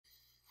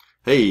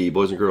Hey,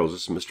 boys and girls,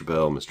 this is Mr.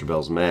 Bell, Mr.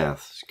 Bell's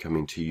Math,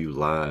 coming to you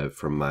live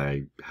from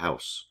my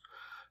house.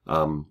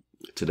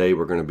 Today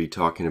we're going to be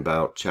talking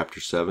about Chapter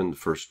 7, the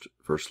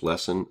first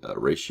lesson,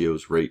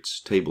 ratios,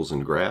 rates, tables,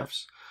 and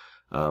graphs.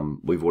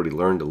 We've already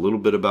learned a little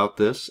bit about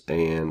this,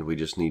 and we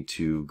just need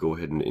to go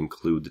ahead and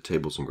include the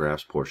tables and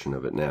graphs portion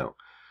of it now.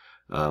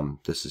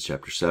 This is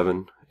Chapter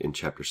 7. In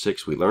Chapter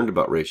 6, we learned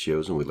about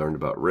ratios and we learned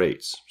about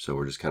rates, so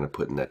we're just kind of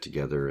putting that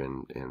together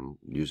and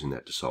using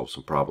that to solve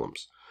some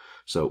problems.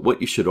 So what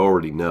you should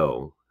already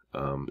know,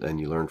 and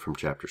you learned from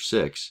Chapter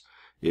 6,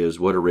 is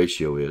what a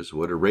ratio is,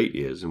 what a rate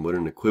is, and what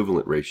an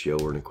equivalent ratio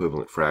or an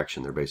equivalent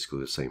fraction. They're basically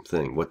the same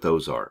thing, what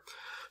those are.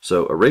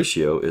 So a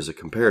ratio is a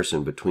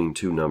comparison between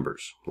two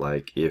numbers.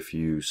 Like if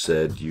you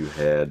said you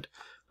had,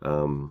 I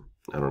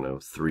don't know,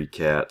 3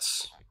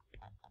 cats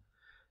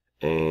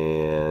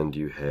and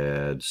you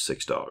had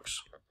 6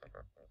 dogs.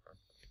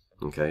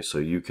 Okay, so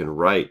you can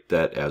write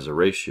that as a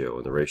ratio,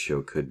 and the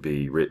ratio could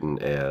be written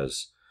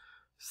as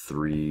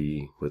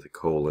 3 with a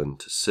colon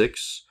to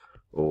 6,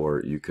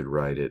 or you could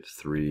write it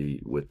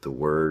 3 with the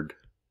word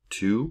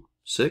to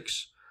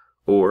 6,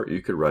 or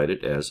you could write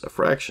it as a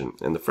fraction.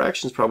 And the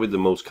fraction is probably the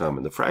most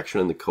common. The fraction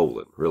and the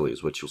colon really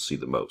is what you'll see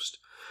the most.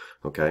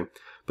 Okay,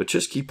 but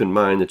just keep in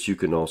mind that you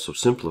can also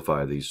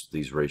simplify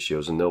these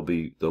ratios, and they'll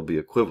be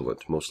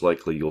equivalent. Most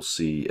likely you'll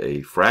see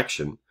a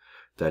fraction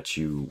that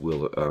you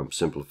will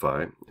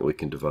simplify. We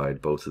can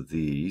divide both of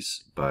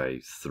these by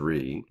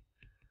 3.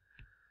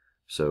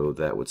 So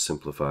that would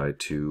simplify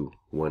to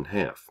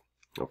 1/2.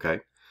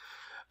 Okay.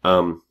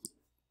 Now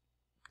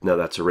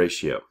that's a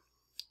ratio.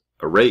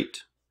 A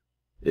rate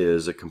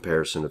is a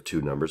comparison of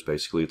two numbers.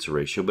 Basically, it's a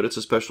ratio, but it's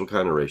a special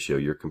kind of ratio.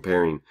 You're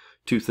comparing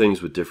two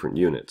things with different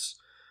units.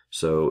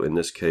 So in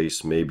this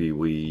case, maybe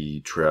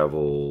we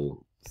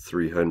travel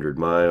 300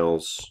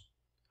 miles.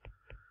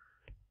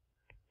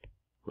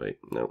 Wait,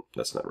 no,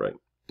 that's not right.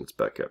 Let's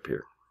back up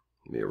here.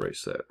 Let me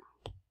erase that.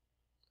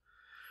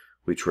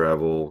 We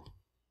travel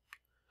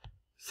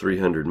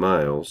 300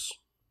 miles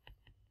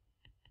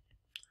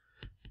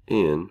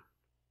in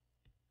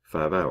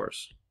 5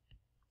 hours.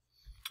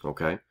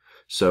 Okay,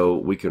 so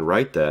we can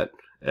write that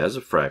as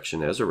a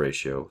fraction, as a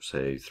ratio,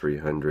 say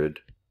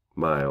 300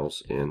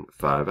 miles in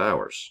 5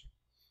 hours.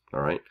 All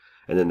right,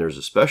 and then there's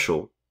a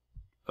special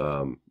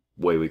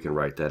way we can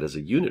write that as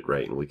a unit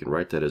rate, and we can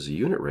write that as a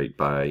unit rate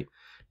by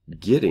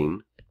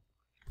getting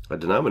a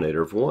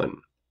denominator of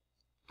 1.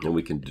 And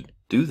we can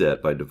do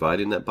that by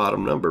dividing that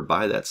bottom number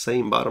by that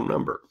same bottom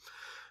number.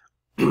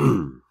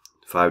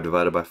 5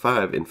 divided by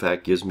 5, in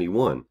fact, gives me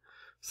 1.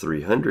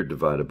 300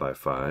 divided by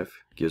 5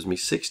 gives me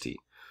 60.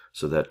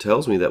 So that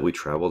tells me that we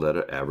traveled at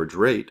an average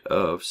rate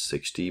of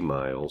 60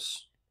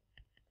 miles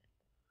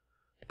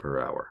per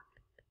hour.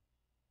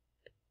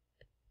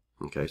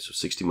 Okay, so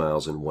 60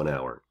 miles in 1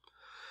 hour.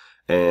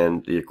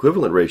 And the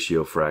equivalent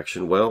ratio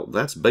fraction, well,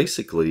 that's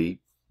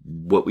basically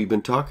what we've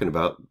been talking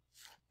about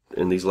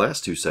in these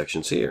last two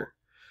sections here.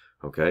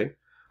 Okay,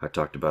 I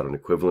talked about an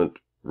equivalent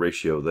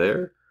ratio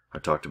there. I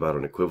talked about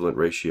an equivalent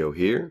ratio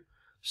here.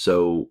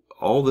 So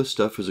all this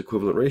stuff is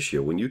equivalent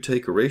ratio. When you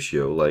take a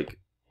ratio like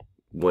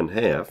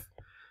 1/2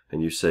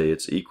 and you say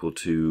it's equal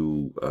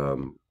to,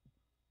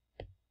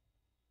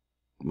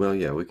 well,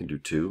 yeah, we can do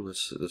 2.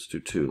 Let's do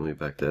 2. Let me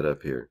back that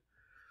up here.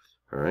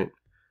 All right,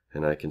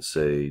 and I can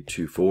say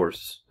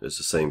 2/4 is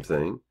the same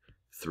thing.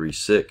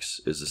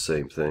 3/6 is the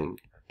same thing.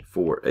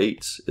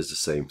 4/8 is the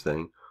same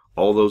thing.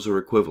 All those are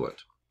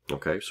equivalent.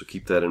 Okay, so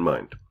keep that in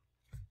mind.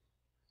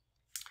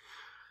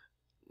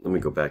 Let me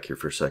go back here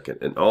for a second,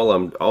 and all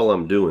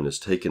I'm doing is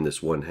taking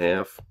this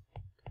 1/2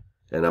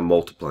 and I'm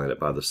multiplying it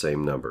by the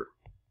same number.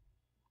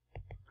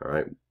 All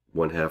right,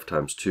 1/2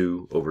 times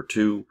 2 over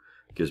 2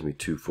 gives me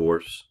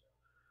 2/4.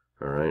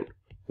 All right,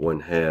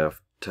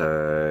 1/2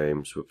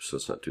 times, whoops,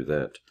 let's not do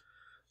that.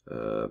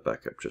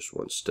 Back up just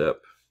one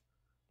step.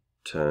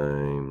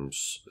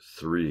 Times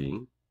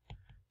 3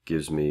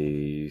 gives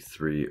me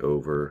 3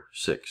 over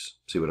 6.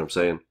 See what I'm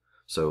saying?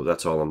 So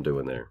that's all I'm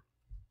doing there.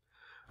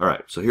 All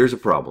right, so here's a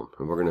problem,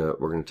 and we're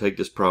gonna take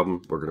this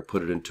problem, we're gonna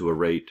put it into a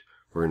rate,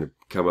 we're gonna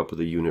come up with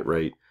a unit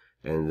rate,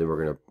 and then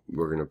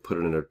we're gonna put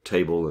it in a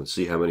table and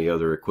see how many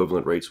other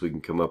equivalent rates we can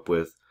come up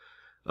with,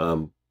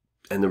 and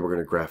then we're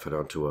gonna graph it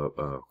onto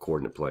a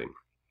coordinate plane.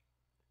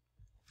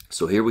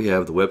 So here we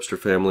have the Webster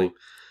family,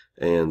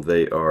 and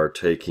they are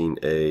taking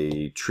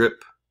a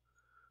trip,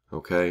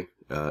 okay,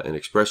 an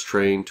express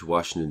train to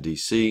Washington,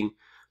 D.C.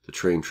 The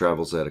train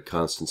travels at a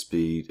constant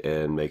speed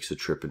and makes the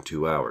trip in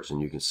 2 hours.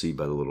 And you can see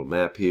by the little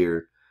map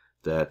here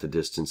that the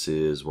distance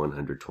is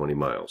 120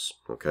 miles.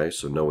 Okay,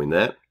 so knowing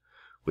that,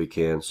 we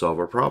can solve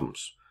our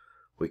problems.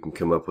 We can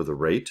come up with a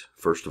rate,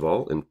 first of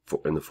all,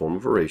 in the form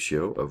of a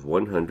ratio of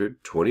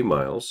 120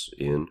 miles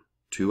in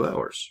 2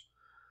 hours.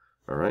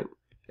 All right,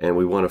 and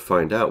we want to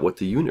find out what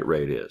the unit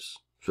rate is.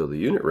 So the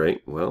unit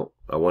rate, well,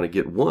 I want to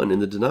get 1 in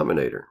the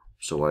denominator.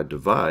 So I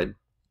divide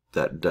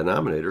that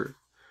denominator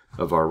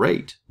of our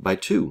rate by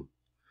 2.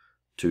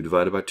 2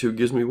 divided by 2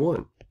 gives me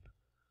 1.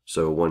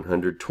 So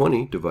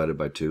 120 divided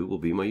by 2 will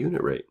be my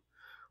unit rate.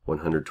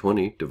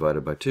 120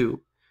 divided by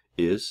 2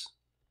 is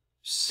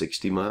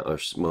 60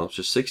 miles, well, it's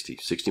just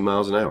 60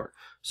 miles an hour.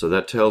 So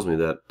that tells me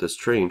that this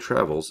train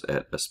travels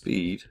at a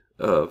speed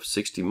of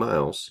 60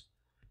 miles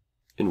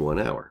in 1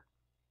 hour.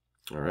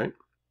 All right.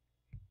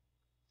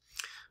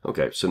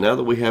 Okay, so now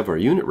that we have our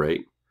unit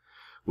rate,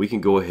 we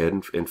can go ahead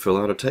and fill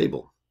out a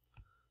table.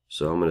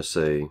 So I'm going to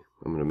say,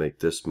 I'm going to make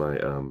this my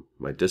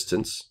my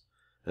distance,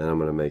 and I'm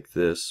going to make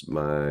this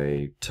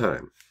my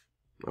time.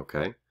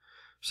 Okay,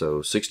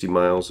 so 60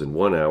 miles in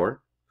 1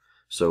 hour.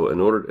 So in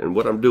order, and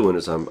what I'm doing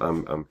is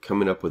I'm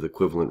coming up with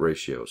equivalent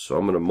ratios. So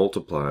I'm going to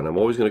multiply, and I'm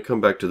always going to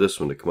come back to this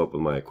one to come up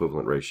with my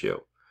equivalent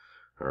ratio.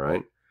 All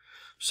right.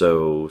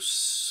 So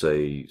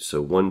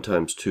 1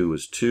 times 2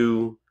 is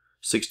 2.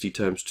 60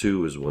 times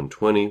 2 is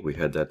 120. We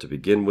had that to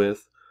begin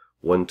with.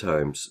 1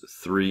 times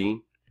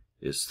 3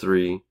 is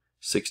 3.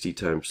 60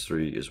 times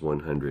 3 is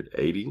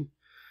 180.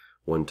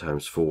 1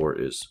 times 4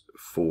 is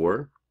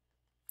 4.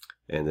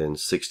 And then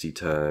 60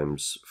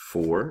 times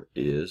 4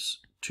 is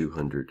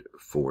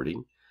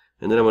 240.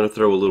 And then I'm going to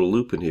throw a little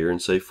loop in here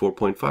and say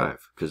 4.5,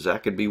 because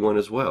that could be 1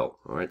 as well.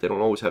 All right, they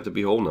don't always have to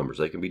be whole numbers.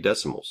 They can be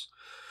decimals.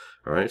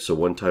 All right, so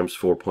 1 times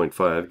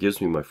 4.5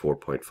 gives me my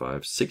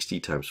 4.5. 60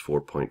 times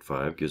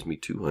 4.5 gives me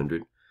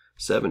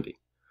 270.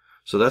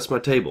 So that's my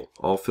table,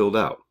 all filled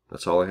out.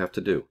 That's all I have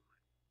to do.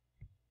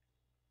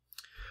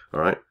 All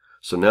right,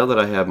 so now that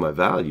I have my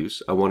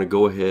values, I want to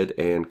go ahead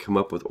and come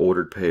up with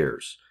ordered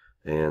pairs.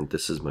 And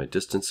this is my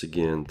distance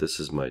again. This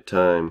is my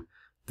time.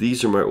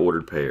 These are my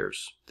ordered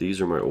pairs. These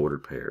are my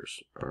ordered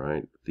pairs. All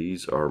right,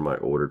 these are my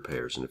ordered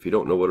pairs. And if you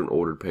don't know what an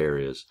ordered pair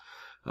is,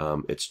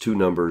 it's two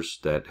numbers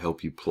that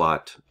help you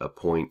plot a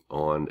point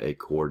on a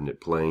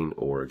coordinate plane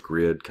or a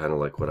grid, kind of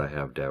like what I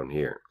have down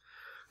here.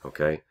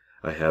 Okay,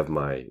 I have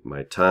my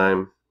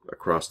time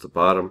across the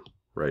bottom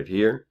right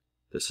here.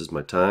 This is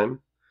my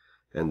time,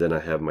 and then I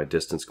have my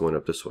distance going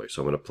up this way.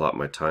 So I'm going to plot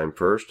my time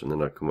first, and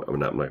then I'm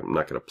not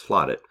going to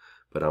plot it,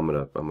 but I'm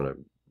going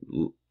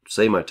to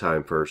say my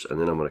time first,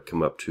 and then I'm going to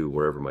come up to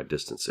wherever my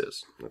distance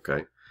is.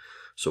 Okay,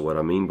 so what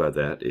I mean by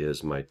that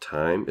is my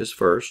time is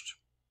first.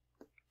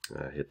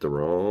 I hit the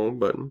wrong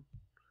button.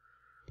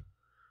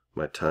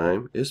 My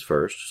time is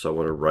first, so I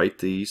want to write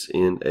these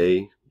in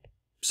a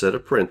set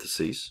of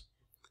parentheses,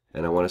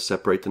 and I want to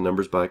separate the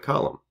numbers by a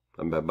column,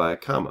 by a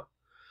comma.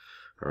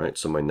 All right,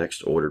 so my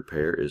next ordered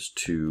pair is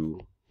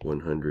 2,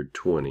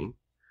 120.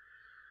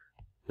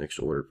 Next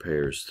ordered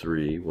pair is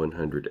 3,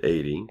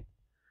 180.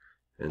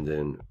 And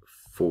then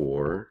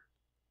 4,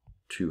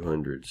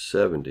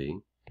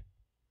 270.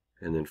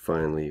 And then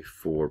finally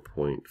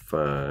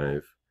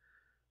 4.5.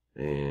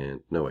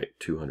 And no, wait,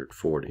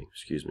 240,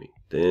 excuse me.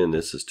 Then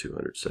this is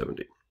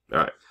 270. All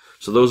right,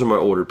 so those are my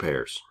ordered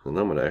pairs. And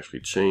I'm going to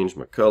actually change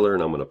my color,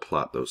 and I'm going to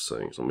plot those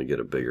things. Let me get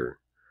a bigger,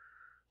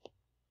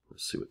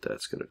 let's see what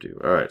that's going to do.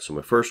 All right, so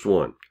my first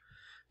one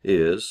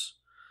is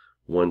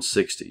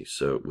 160.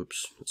 So,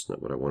 whoops, that's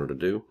not what I wanted to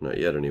do. Not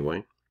yet,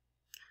 anyway.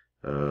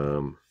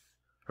 All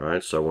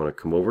right, so I want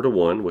to come over to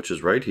 1, which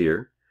is right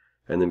here,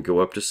 and then go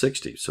up to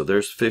 60. So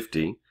there's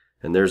 50,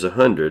 and there's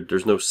 100.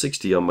 There's no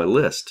 60 on my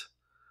list.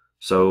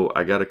 So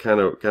I got to kind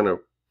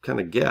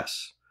of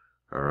guess.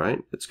 All right,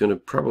 it's going to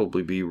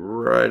probably be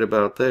right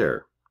about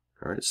there.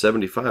 All right,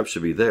 75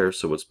 should be there,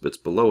 so it's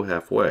below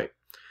halfway.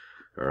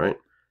 All right,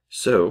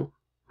 so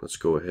let's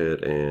go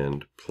ahead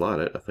and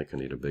plot it. I think I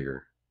need a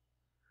bigger.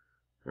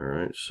 All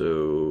right,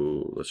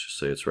 so let's just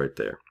say it's right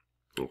there.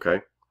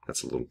 Okay,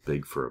 that's a little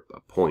big for a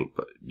point,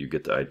 but you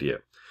get the idea.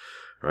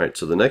 All right,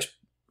 so the next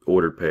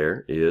ordered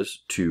pair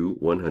is 2,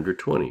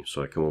 120.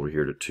 So I come over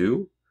here to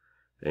 2.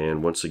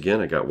 And once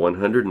again, I got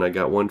 100 and I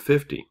got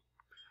 150.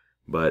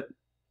 But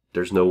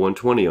there's no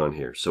 120 on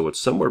here. So it's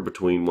somewhere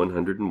between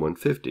 100 and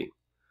 150.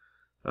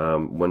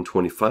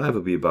 125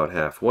 would be about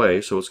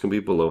halfway, so it's going to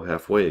be below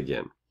halfway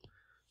again.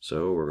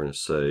 So we're going to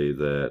say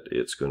that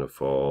it's going to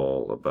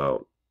fall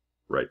about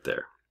right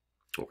there.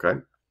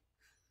 Okay?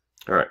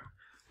 All right.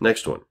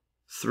 Next one.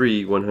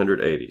 3,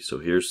 180. So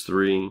here's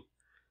 3.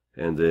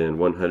 And then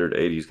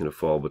 180 is going to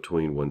fall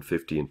between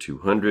 150 and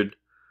 200.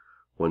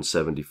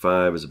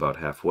 175 is about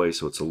halfway,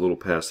 so it's a little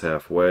past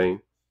halfway.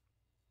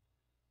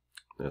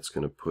 That's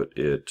going to put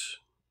it,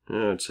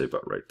 I'd say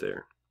about right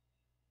there.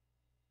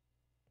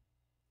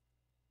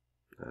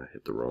 I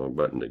hit the wrong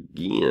button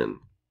again.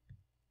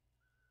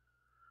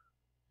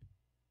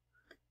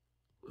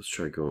 Let's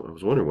try going. I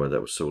was wondering why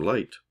that was so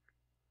light.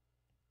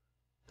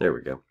 There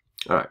we go.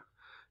 All right.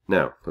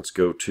 Now, let's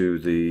go to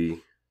the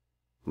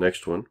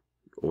next one.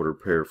 Order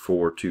pair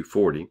 4,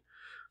 240.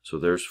 So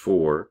there's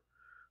 4.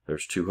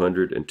 There's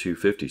 200 and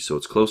 250. So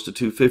it's close to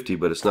 250,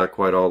 but it's not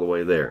quite all the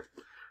way there.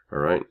 All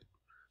right.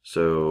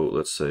 So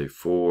let's say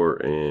 4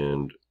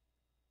 and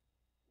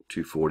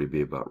 240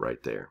 be about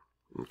right there.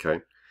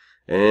 Okay.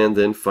 And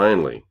then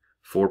finally,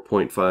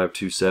 4.5,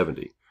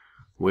 270.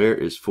 Where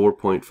is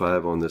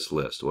 4.5 on this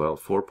list? Well,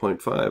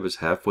 4.5 is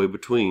halfway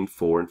between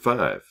 4 and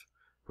 5.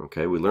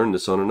 Okay, we learned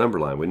this on a number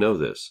line. We know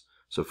this.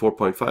 So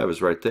 4.5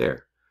 is right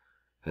there.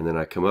 And then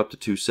I come up to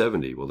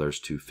 270. Well, there's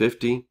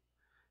 250.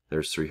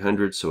 There's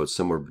 300, so it's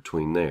somewhere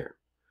between there.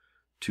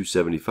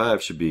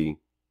 275 should be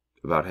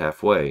about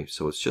halfway,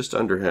 so it's just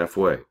under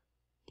halfway.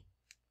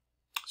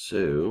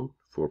 So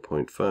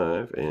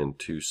 4.5 and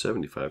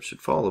 275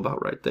 should fall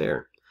about right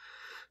there.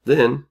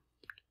 Then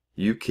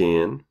you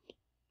can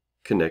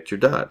connect your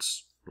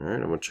dots. All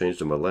right, I'm going to change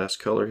to my last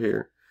color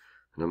here,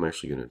 and I'm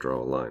actually going to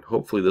draw a line.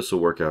 Hopefully this will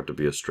work out to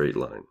be a straight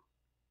line.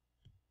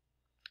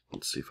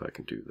 Let's see if I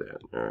can do that.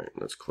 All right,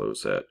 let's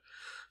close that.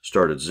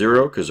 Start at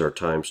 0 because our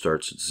time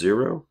starts at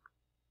 0.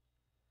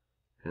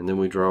 And then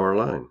we draw our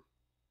line.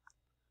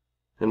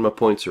 And my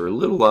points are a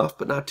little off,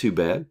 but not too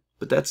bad.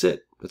 But that's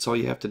it. That's all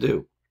you have to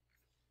do.